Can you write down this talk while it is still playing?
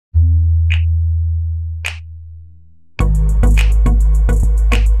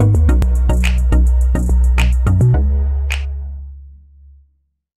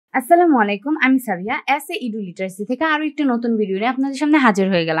আসসালামু আলাইকুম, আমি সাবিয়া এসএ ইডু লিটারেসি থেকে আরো একটি নতুন ভিডিও নিয়ে আপনাদের সামনে হাজির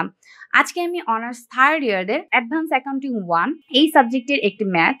হয়ে গেলাম। আজকে আমি অনার্স থার্ড ইয়ারের অ্যাডভান্স অ্যাকাউন্টিং 1 এই সাবজেক্টের একটি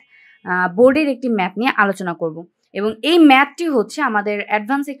ম্যাথ বোর্ডের একটি ম্যাথ নিয়ে আলোচনা করব এবং এই ম্যাথটি হচ্ছে আমাদের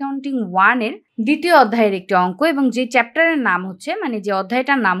অ্যাডভান্স অ্যাকাউন্টিং 1 এর দ্বিতীয় অধ্যায়ের একটি অঙ্ক এবং যে চ্যাপ্টারের নাম হচ্ছে যে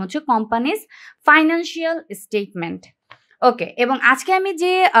অধ্যায়টার নাম হচ্ছে কোম্পানিজ ফাইন্যান্সিয়াল স্টেটমেন্ট। ওকে, এবং আজকে আমি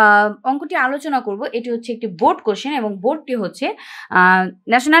যে অঙ্কটি আলোচনা করব এটি হচ্ছে একটি বোর্ড কোশ্চেন এবং বোর্ডটি হচ্ছে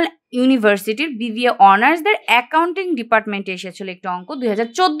ন্যাশনাল ইউনিভার্সিটির বিবিএ অনার্সদের অ্যাকাউন্টিং ডিপার্টমেন্টে এসেছিল একটি অঙ্ক।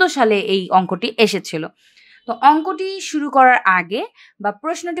 2014 সালে এই অঙ্কটি এসেছিল। তো অঙ্কটি শুরু করার আগে বা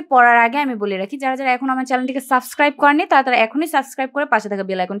প্রশ্নটি পড়ার আগে আমি বলে রাখি, যারা যারা এখন আমার চ্যানেলটিকে সাবস্ক্রাইব করেনি তারা এখনই সাবস্ক্রাইব করে পাশে থাকা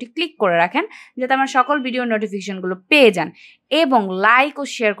বেল আইকনটি ক্লিক করে রাখেন, যাতে আমার সকল ভিডিও নোটিফিকেশনগুলো পেয়ে যান, এবং লাইক ও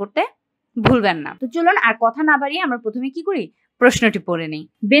শেয়ার করতে ভুলবেন না। তো চলুন আর কথা না বাড়িয়ে আমরা প্রথমে কি করি, প্রশ্নটি পড়ে নেই।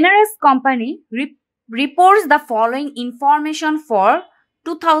 Benaras company reports the following information for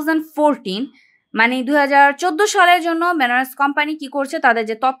 2014, মানে 2014 সালের জন্য বেনারস কোম্পানি কি করছে, তাদের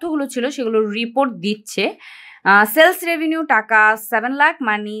যে তথ্যগুলো ছিল সেগুলো রিপোর্ট দিচ্ছে। সেলস রেভিনিউ টাকা 7 লাখ,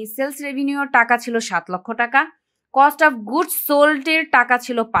 মানে সেলস রেভিনিউর টাকা ছিল 7 লক্ষ টাকা। কস্ট অফ গুডস সোল্ডের টাকা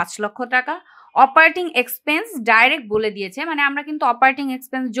ছিল 5 লক্ষ টাকা। অপারেটিং এক্সপেন্স ডাইরেক্ট বলে দিয়েছে, মানে আমরা কিন্তু অপারেটিং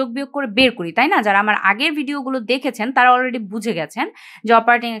এক্সপেন্স যোগ বিয়োগ করে বের করি, তাই না? যারা আমার আগের ভিডিওগুলো দেখেছেন তারা অলরেডি বুঝে গেছেন যে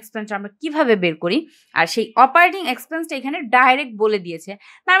অপারেটিং এক্সপেন্সটা আমরা কিভাবে বের করি, আর সেই অপারেটিং এক্সপেন্সটা এখানে ডাইরেক্ট বলে দিয়েছে।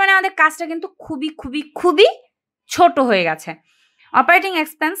 তার মানে আমাদের কাজটা কিন্তু খুবই খুবই খুবই ছোট হয়ে গেছে। অপারেটিং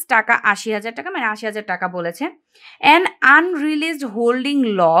এক্সপেন্স টাকা 80,000 টাকা, মানে 80,000 টাকা বলেছে। An unreleased holding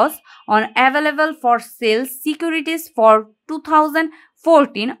loss on available for sale securities for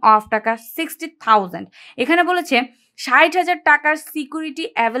 2014 of টাকা 60,000। এখানে বলেছে 60,000 টাকার সিকিউরিটি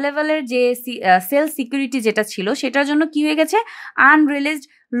অ্যাভেলেবলের যে সেল সিকিউরিটি যেটা ছিল সেটার জন্য কি হয়ে গেছে, আনরিলিজড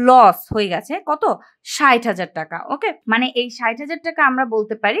লস হয়ে গেছে কত, 60,000 টাকা। ওকে, মানে এই 60,000 টাকা আমরা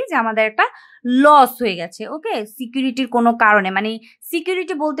বলতে পারি যে আমাদের একটা লস হয়ে গেছে। ওকে, সিকিউরিটির কোনো কারণে, মানে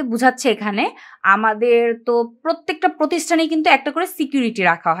সিকিউরিটি বলতে বোঝাচ্ছে এখানে আমাদের তো প্রত্যেকটা প্রতিষ্ঠানে কিন্তু একটা করে সিকিউরিটি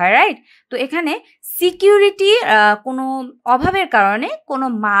রাখা হয়, রাইট? তো এখানে সিকিউরিটি কোনো অভাবের কারণে কোনো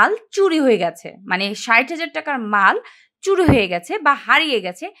মাল চুরি হয়ে গেছে, মানে 60,000 টাকার মাল চুরি হয়ে গেছে বা হারিয়ে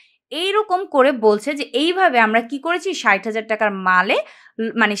গেছে, এইরকম করে বলছে যে এইভাবে আমরা কি করেছি, 60,000 টাকার মালে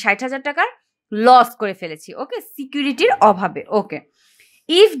মানে 60,000 টাকার লস করে ফেলেছি। ওকে, সিকিউরিটির অভাবে। ওকে,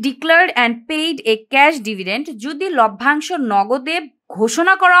 if declared and paid A cash dividend, যদি লভ্যাংশ নগদে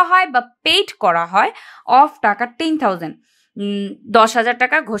ঘোষণা করা হয় বা পেইড করা হয় অফ টাকা 10,000, 10,000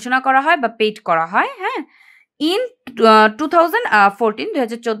 টাকা ঘোষণা করা হয় বা পেইড করা হয়, হ্যাঁ, ইন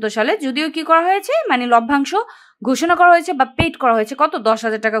 2014 সালে যদিও কি করা হয়েছে, মানে লভ্যাংশ ঘোষণা করা হয়েছে বা পেইড করা হয়েছে কত,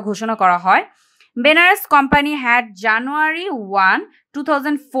 10,000 টাকা ঘোষণা করা হয়। Benaras company had January 1,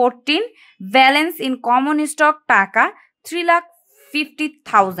 2014 balance in common stock টাকা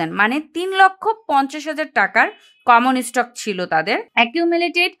 3,50,000, মানে 3,50,000 টাকার কমন স্টক ছিল তাদের।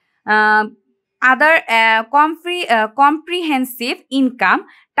 অ্যাকিউমুলেটেড আদার কম্প্রিহেন্সিভ ইনকাম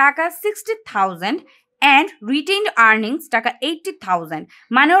টাকা 60,000 অ্যান্ড রিটেইনড আর্নিংস টাকা 80,000,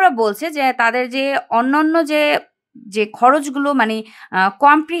 মানে ওরা বলছে যে তাদের যে অন্যান্য যে খরচগুলো, মানে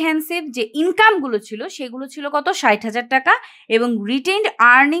কম্প্রিহেন্সিভ যে ইনকামগুলো ছিল সেগুলো ছিল কত, 60,000 টাকা, এবং রিটেইনড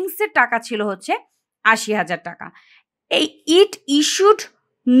আর্নিংসের টাকা ছিল হচ্ছে 80,000 টাকা। এই ইট ইস্যুড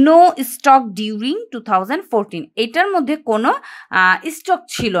নো স্টক ডিউরিং 2014, এটার মধ্যে কোনো স্টক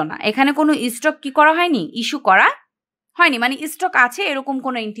ছিল না, এখানে কোনো স্টক কি করা হয়নি, ইস্যু করা হয়নি, মানে স্টক আছে এরকম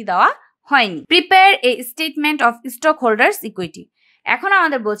কোনো এন্ট্রি দেওয়া হয়নি। Prepare a statement of stock holders equity, এখন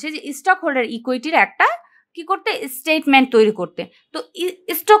আমাদের বলছে যে স্টক হোল্ডার ইকুইটির একটা কি করতে, স্টেটমেন্ট তৈরি করতে। তো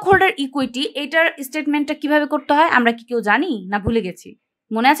স্টক হোল্ডার ইকুইটি এটার স্টেটমেন্টটা কিভাবে করতে হয় আমরা কি কেউ জানি না, ভুলে গেছি?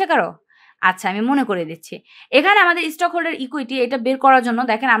 মনে আছে কারো? আচ্ছা, আমি মনে করে দিচ্ছি। এখানে আমাদের স্টক হোল্ডার ইকুইটি এটা বের করার জন্য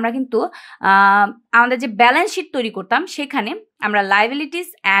দেখেন আমরা কিন্তু আমাদের যে ব্যালেন্স শিট তৈরি করতাম সেখানে আমরা liabilities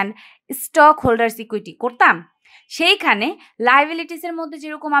and stock holders equity করতাম। সেইখানে লাইবিলিটিসের মধ্যে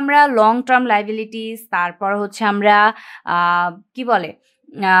যেরকম আমরা লং টার্ম লাইবিলিটিস, তারপর হচ্ছে আমরা কি বলে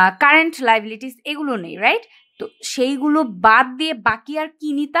কারেন্ট লাইবিলিটিস, এগুলো নেই, রাইট? তো সেইগুলো বাদ দিয়ে বাকি আর কি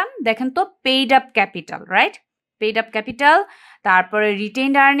নিতাম দেখেন তো, paid up capital, right? Paid up capital, তারপরে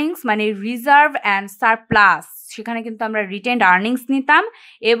রিটেইনড আর্নিংস, মানে রিজার্ভ অ্যান্ড সারপ্লাস, সেখানে কিন্তু আমরা রিটেইনড আর্নিংস নিতাম,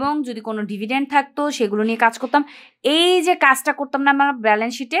 এবং যদি কোনো ডিভিডেন্ড থাকতো সেগুলো নিয়ে কাজ করতাম। এই যে কাজটা করতাম না আমরা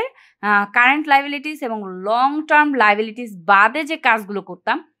ব্যালেন্স শিটের কারেন্ট লাইবিলিটিস এবং লং টার্ম লাইবিলিটিস বাদে যে কাজগুলো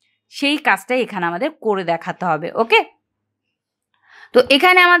করতাম সেই কাজটাই এখানে আমাদের করে দেখাতে হবে। ওকে, তো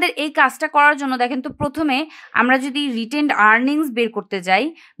এখানে আমাদের এই কাজটা করার জন্য দেখেন তো প্রথমে আমরা যদি রিটেন্ড আর্নিংস বের করতে যাই,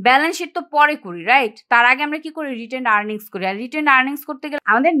 ব্যালেন্স শিট তো পরে করি, রাইট? তার আগে আমরা কি করি, রিটেন্ড আর্নিংস করি। আর রিটেন্ড আর্নিংস করতে গেলে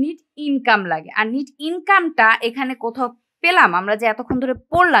আমাদের নিট ইনকাম লাগে, আর নিট ইনকামটা এখানে কোথাও পেলাম, আমরা যে এতক্ষণ ধরে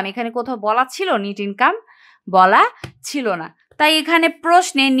পড়লাম, এখানে কোথাও বলা ছিল নিট ইনকাম? বলা ছিল না। তাই এখানে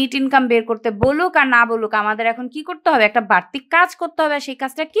প্রশ্নে নিট ইনকাম বের করতে বলুক আর না বলুক, আমাদের এখন কি করতে হবে? একটা বাড়তি কাজ করতে হবে। সেই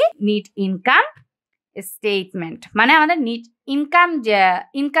কাজটা কি? নিট ইনকাম স্টেটমেন্ট, মানে আমাদের নিট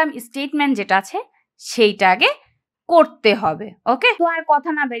ইনকাম স্টেটমেন্ট যেটা আছে সেইটা আগে করতে হবে। ওকে, তো আর কথা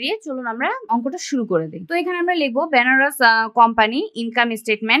না বেরিয়ে চলুন আমরা অঙ্কটা শুরু করে দিই। তো এখানে আমরা লিখবো Benaras company income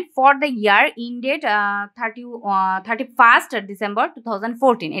statement for the year ended 31st December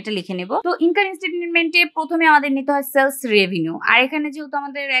 2014, এটা লিখে নেব। তো ইনকাম স্টেটমেন্টে প্রথমে আমাদের নিতে হয় সেলস রেভিনিউ, আর এখানে যেহেতু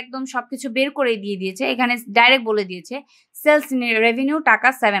আমাদের একদম সবকিছু বের করে দিয়ে দিয়েছে, এখানে ডাইরেক্ট বলে দিয়েছে সেলস রেভিনিউ টাকা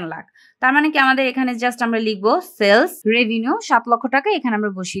 7 লাখ। তার মানে কি আমাদের এখানে জাস্ট আমরা লিখবো সেলস রেভিনিউ 7 লক্ষ টাকা, এখানে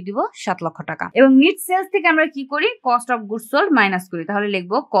আমরা বসিয়ে দিব 7 লক্ষ টাকা। এবং নিট সেলস থেকে আমরা কি করি? Cost of goods sold minus করি, তাহলে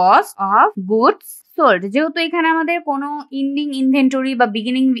লিখবো কস্ট অফ গুডস সোল্ড। যেহেতু এখানে আমাদের কোনো এন্ডিং ইনভেন্টরি বা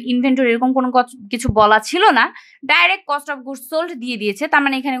বিগিনিং ইনভেন্টরি এরকম কোনো কিছু বলা ছিল না, direct cost of goods sold দিয়ে দিয়েছে, তার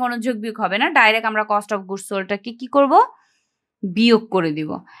মানে এখানে কোনো যোগ বিয়োগ হবে না, ডাইরেক্ট আমরা কস্ট অফ গুডস সোল্ডটাকে কি করব? বিয়োগ করে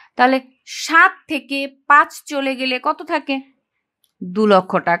দিব। তাহলে 7 থেকে 5 চলে গেলে কত থাকে? 2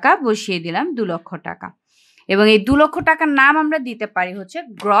 লক্ষ টাকা, বসিয়ে দিলাম 2 লক্ষ টাকা। এবং এই 2 লক্ষ টাকার নাম আমরা দিতে পারি হচ্ছে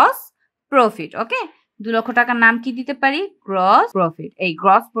গ্রস প্রফিট। ওকে, 2 লক্ষ টাকার নাম কি দিতে পারি? Gross profit. এই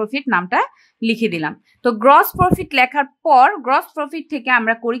গ্রস প্রফিট নামটা লিখে দিলাম। তো গ্রস প্রফিট লেখার পর গ্রস প্রফিট থেকে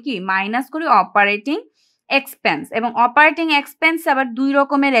আমরা করি কি? মাইনাস করি অপারেটিং এক্সপেন্স। এবং অপারেটিং এক্সপেন্স আবার 2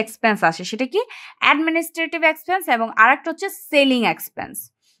 রকমের এক্সপেন্স আসে, সেটা কি? অ্যাডমিনিস্ট্রেটিভ এক্সপেন্স এবং আরেকটা হচ্ছে সেলিং এক্সপেন্স।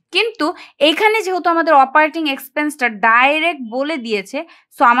 কিন্তু এখানে যেহেতু আমাদের অপারেটিং এক্সপেন্সটা ডাইরেক্ট বলে দিয়েছে,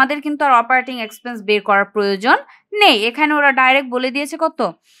 সো আমাদের কিন্তু আর অপারেটিং এক্সপেন্স বের করার প্রয়োজন নেই। এখানে ওরা ডাইরেক্ট বলে দিয়েছে কত?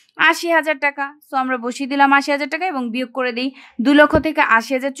 80,000 টাকা। সো আমরা বসিয়ে দিলাম 80,000 টাকা এবং বিয়োগ করে দিই। 2 লক্ষ থেকে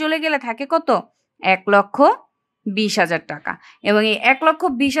 80,000 চলে গেলে থাকে কত? 1,20,000 টাকা। এবং এই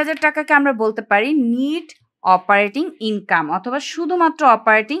 1,20,000 টাকাকে আমরা বলতে পারি নিট অপারেটিং ইনকাম, অথবা শুধুমাত্র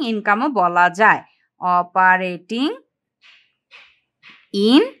অপারেটিং ইনকামও বলা যায়। Operating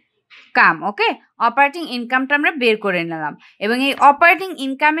income. ওকে, অপারেটিং ইনকামটা আমরা বের করে নিলাম। এবং এই অপারেটিং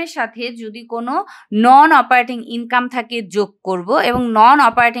ইনকামের সাথে যদি কোনো নন অপারেটিং ইনকাম থাকে যোগ করব, এবং নন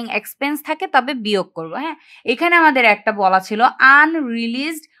অপারেটিং এক্সপেন্স থাকে তবে বিয়োগ করব। হ্যাঁ, এখানে আমাদের একটা বলা ছিল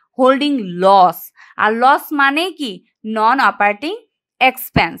আনরিলিজড হোল্ডিং লস। আর লস মানে কি? নন অপারেটিং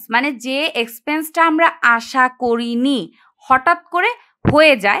এক্সপেন্স, মানে যে এক্সপেন্সটা আমরা আশা করিনি, হঠাৎ করে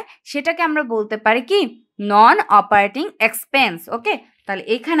হয়ে যায়, সেটাকে আমরা বলতে পারি কি? নন অপারেটিং এক্সপেন্স। ওকে, তাহলে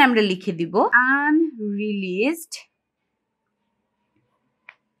এখানে আমরা লিখে দিব unreleased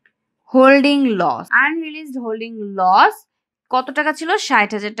holding loss. Unreleased holding loss কত টাকা ছিল?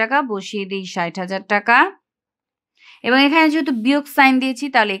 60,000 টাকা, বসিয়ে দিই 60,000 টাকা। এবং এখানে যেহেতু বিয়োগ সাইন দিয়েছি,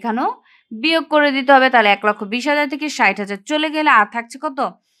 তাহলে এখানেও বিয়োগ করে দিতে হবে। তাহলে 1,20,000 থেকে 60,000 চলে গেলে আর থাকছে কত?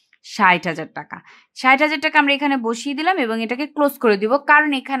 60,000 টাকা। 60,000 টাকা আমরা এখানে বসিয়ে দিলাম এবং এটাকে ক্লোজ করে দিব, কারণ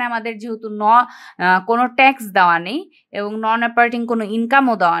এখানে আমাদের যেহেতু কোনো ট্যাক্স দেওয়া নেই এবং নন অপারেটিং কোনো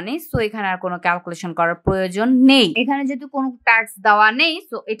ইনকামও দেওয়া নেই, সো এখানে আর কোনো ক্যালকুলেশন করার প্রয়োজন নেই। এখানে যেহেতু কোনো ট্যাক্স দেওয়া নেই,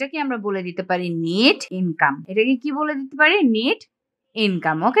 সো এটাকে আমরা বলে দিতে পারি নিট ইনকাম। এটাকে কি বলে দিতে পারি? NEET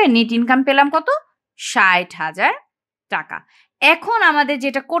income. ওকে, নিট ইনকাম পেলাম কত? 60,000 টাকা। এখন আমাদের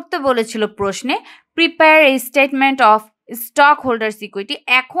যেটা করতে বলেছিল প্রশ্নে, prepare a statement of stock holders equity,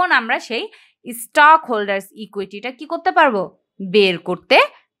 এখন আমরা সেই স্টক হোল্ডার্স ইকুইটিটা কি করতে পারবো? বের করতে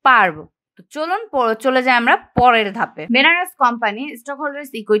পারবো। তো চলুন চলে যাই আমরা পরের ধাপে। Benaras company stock holders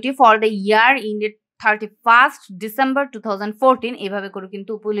equity for the year ended 31st December 2014, এভাবে করে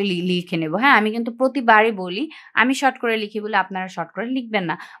কিন্তু উপরে লিখে নেব। হ্যাঁ, আমি কিন্তু প্রতিবারই বলি আমি শর্ট করে লিখি বলে আপনারা শর্ট করে লিখবেন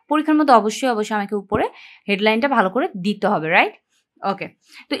না। পরীক্ষার মধ্যে অবশ্যই আমাকে উপরে হেডলাইনটা ভালো করে দিতে হবে, রাইট? ওকে,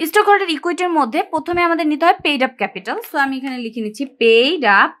 তো স্টক হোল্ডার ইকুইটির মধ্যে প্রথমে আমাদের নিতে হয় পেইড আপ ক্যাপিটাল। সো আমি এখানে লিখে নিচ্ছি paid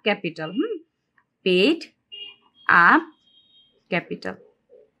up capital. Paid up capital.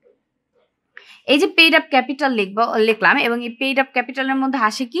 এই যে পেইড আপ ক্যাপিটাল লিখলাম, এবং এই পেইড আপ ক্যাপিটালের মধ্যে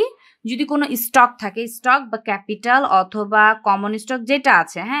আসে কি? যদি কোনো স্টক থাকে, স্টক বা ক্যাপিটাল অথবা কমন স্টক যেটা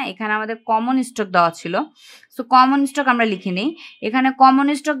আছে। হ্যাঁ, এখানে আমাদের কমন স্টক দেওয়া ছিল, সো কমন স্টক আমরা লিখে নেই। এখানে কমন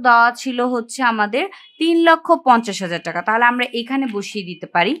স্টক দেওয়া ছিল হচ্ছে আমাদের 3,50,000 টাকা, তাহলে আমরা এখানে বসিয়ে দিতে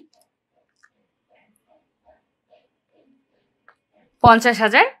পারি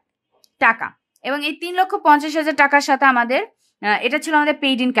 50,000 টাকা। এবং এই 3,50,000 টাকার সাথে আমাদের এটা ছিল আমাদের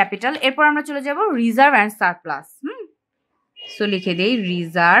পেইড ইন ক্যাপিটাল। এরপর আমরা চলে যাব রিজার্ভ অ্যান্ড সারপ্লাস। সো লিখে দেই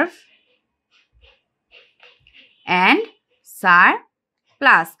reserve and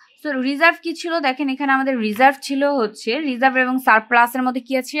surplus. So reserve কি ছিল? দেখেন এখানে আমাদের রিজার্ভ ছিল হচ্ছে, রিজার্ভ এবং সারপ্লাসের মধ্যে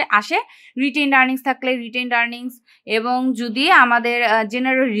কি আছে? আসে রিটেইনড আর্নিংস থাকলে রিটেইনড আর্নিংস, এবং যদি আমাদের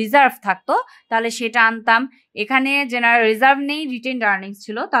জেনারেল রিজার্ভ থাকতো তাহলে সেটা আনতাম। এখানে জেনারেল রিজার্ভ নেই, রিটেইনড আর্নিংস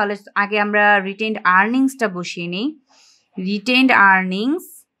ছিল, তাহলে আগে আমরা রিটেইনড আর্নিংসটা বসিয়ে নিই। রিটেইনড আর্নিংস,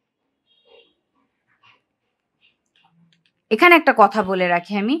 এখানে একটা কথা বলে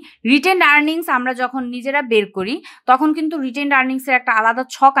রাখি আমি, রিটেন্ড আর্নিংস আমরা যখন নিজেরা বের করি তখন কিন্তু রিটেন্ড আর্নিংসের একটা আলাদা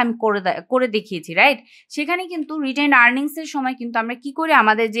ছক আমি করে দেখিয়েছি, রাইট? সেখানে কিন্তু রিটেন্ড আর্নিংসের সময় কিন্তু আমরা কি করি,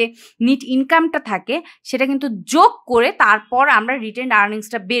 আমাদের যে নিট ইনকামটা থাকে সেটা কিন্তু যোগ করে তারপর আমরা রিটেন্ড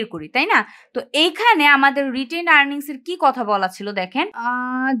আর্নিংসটা বের করি, তাই না? তো এইখানে আমাদের রিটেন্ড আর্নিংসের কি কথা বলা ছিল দেখেন,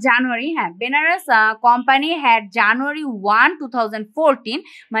 জানুয়ারি, হ্যাঁ, বেনারস কোম্পানি হ্যাড January 1, 2014,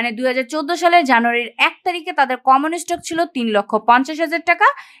 মানে 2014 সালের জানুয়ারির 1 তারিখে তাদের কমন স্টক ছিল 3,50,000 টাকা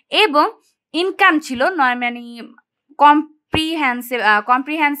এবং ইনকাম ছিল মানে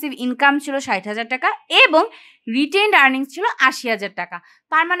কম্প্রিহেন্সিভ ইনকাম ছিল 60,000 টাকা এবং রিটেইনড আর্নিংস ছিল 80,000 টাকা।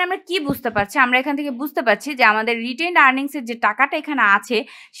 তার মানে আমরা কি বুঝতে পারছি, আমরা এখান থেকে বুঝতে পারছি যে আমাদের রিটেইনড আর্নিংসের যে টাকাটা এখানে আছে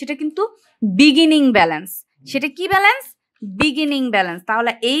সেটা কিন্তু বিগিনিং ব্যালেন্স। সেটা কি ব্যালেন্স? Beginning balance.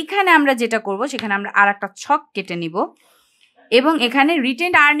 তাহলে এইখানে আমরা যেটা করব, সেখানে আমরা আর একটা ছক কেটে নিব এবং এখানে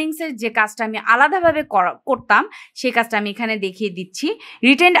রিটেন্ড আর্নিংসের যে কাজটা আমি আলাদাভাবে করতাম সেই কাজটা আমি এখানে দেখিয়ে দিচ্ছি।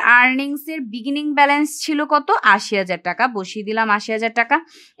 রিটেন্ড আর্নিংসের বিগিনিং ব্যালেন্স ছিল কত? 80,000 টাকা। বসিয়ে দিলাম 80,000 টাকা।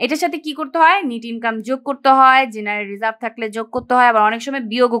 এটার সাথে কি করতে হয়? নিট ইনকাম যোগ করতে হয়, জেনারেল রিজার্ভ থাকলে যোগ করতে হয়, আবার অনেক সময়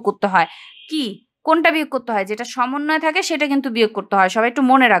বিয়োগও করতে হয়। কি কোনটা বিয়োগ করতে হয়? যেটা সমন্বয় থাকে সেটা কিন্তু বিয়োগ করতে হয়, সবাই একটু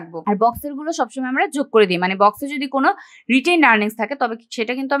মনে রাখবো। আর বক্সের গুলো সবসময় আমরা যোগ করে দিই, মানে বক্সে যদি কোনো রিটেইনড আর্নিংস থাকে তবে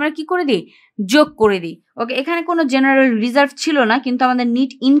সেটা কিন্তু আমরা কি করে দিই? যোগ করে দিই। ওকে, এখানে কোনো জেনারেল রিজার্ভ ছিল না কিন্তু আমাদের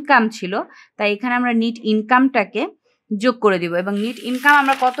নিট ইনকাম ছিল, তাই এখানে আমরা নিট ইনকামটাকে যোগ করে দিব এবং নিট ইনকাম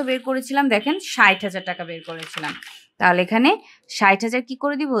আমরা কত বের করেছিলাম দেখেন, 60,000 টাকা বের করেছিলাম। তাহলে এখানে 60,000 কি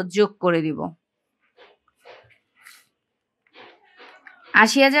করে দিব? যোগ করে দিব।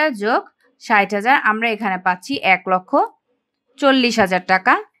 80,000 যোগ 60,000 আমরা এখানে পাচ্ছি 1,40,000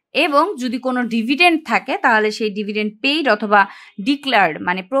 টাকা এবং যদি কোনো ডিভিডেন্ড থাকে তাহলে সেই ডিভিডেন্ড পেইড অথবা ডিক্লার্ড,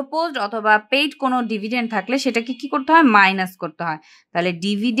 মানে প্রপোজড অথবা পেইড কোনো ডিভিডেন্ড থাকলে সেটাকে কি করতে হয়? মাইনাস করতে হয়। তাহলে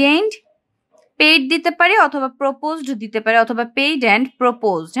ডিভিডেন্ড পেইড দিতে পারি অথবা প্রপোজড দিতে পারি অথবা পেইড অ্যান্ড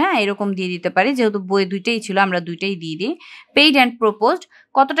প্রপোজড, হ্যাঁ, এরকম দিয়ে দিতে পারি, যেহেতু বই দুইটাই ছিল আমরা দুইটাই দিয়ে দিই। Paid and proposed.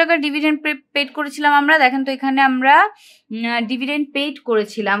 কত টাকার ডিভিডেন্ড পেইড করেছিলাম আমরা? দেখেন তো এখানে আমরা ডিভিডেন্ড পেইড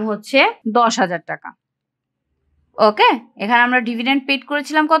করেছিলাম হচ্ছে 10,000 টাকা। ওকে, এখানে আমরা ডিভিডেন্ড পেইড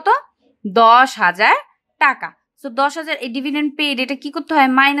করেছিলাম কত? 10,000 টাকা। সো 10,000 এই ডিভিডেন্ড পেইড, এটা কি করতে হয়?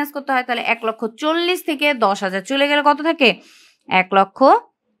 মাইনাস করতে হয়। তাহলে 1,40,000 থেকে 10,000 চলে গেলে কত থাকে?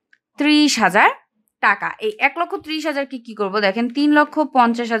 1,30,000 টাকা। এই 1,30,000 কি করব দেখেন,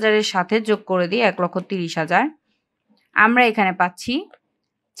 3,50,000 এর সাথে যোগ করে দিই 1,30,000। আমরা এখানে পাচ্ছি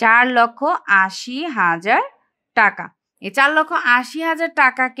 4,80,000 টাকা। এই 4,80,000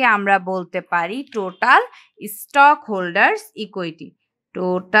 টাকাকে আমরা বলতে পারি total stock holders equity.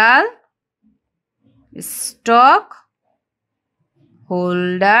 Total stock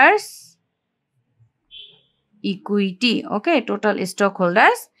holders equity. ওকে, টোটাল স্টক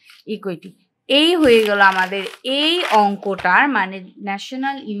হোল্ডার্স ইকুইটি। এই হয়ে গেল আমাদের এই অঙ্কটার, মানে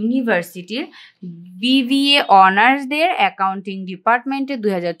ন্যাশনাল ইউনিভার্সিটির বিবিএ অনার্সদের অ্যাকাউন্টিং ডিপার্টমেন্টে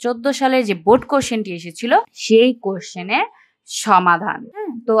 2014 সালে যে বোর্ড কোশ্চেনটি এসেছিল সেই কোশ্চেনের সমাধান।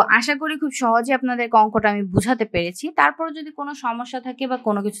 তো আশা করি খুব সহজে আপনাদেরকে অঙ্কটা আমি বুঝাতে পেরেছি। তারপর যদি কোনো সমস্যা থাকে বা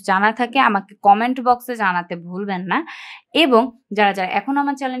কোনো কিছু জানা থাকে আমাকে কমেন্ট বক্সে জানাতে ভুলবেন না। এবং যারা যারা এখন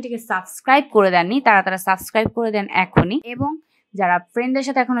আমার চ্যানেলটিকে সাবস্ক্রাইব করে দেননি তারা সাবস্ক্রাইব করে দেন এখনই, এবং যারা ফ্রেন্ডদের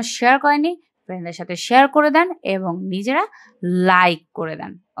সাথে এখনো শেয়ার করেনি ফ্রেন্ডদের সাথে শেয়ার করে দেন এবং নিজেরা লাইক করে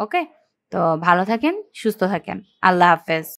দেন। ওকে, তো ভালো থাকেন, সুস্থ থাকেন, আল্লাহ হাফেজ।